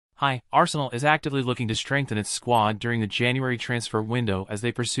Hi, Arsenal is actively looking to strengthen its squad during the January transfer window as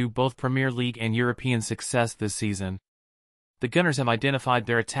they pursue both Premier League and European success this season. The Gunners have identified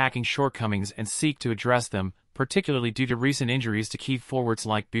their attacking shortcomings and seek to address them, particularly due to recent injuries to key forwards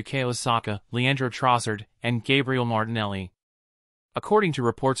like Bukayo Saka, Leandro Trossard, and Gabriel Martinelli. According to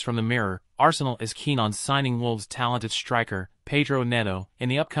reports from the Mirror, Arsenal is keen on signing Wolves' talented striker, Pedro Neto, in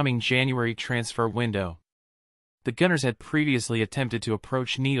the upcoming January transfer window. The Gunners had previously attempted to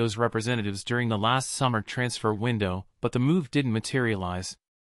approach Neto's representatives during the last summer transfer window, but the move didn't materialize.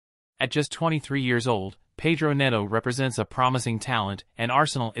 At just 23 years old, Pedro Neto represents a promising talent, and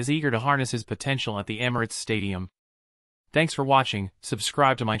Arsenal is eager to harness his potential at the Emirates Stadium. Thanks for watching,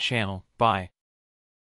 subscribe to my channel, bye.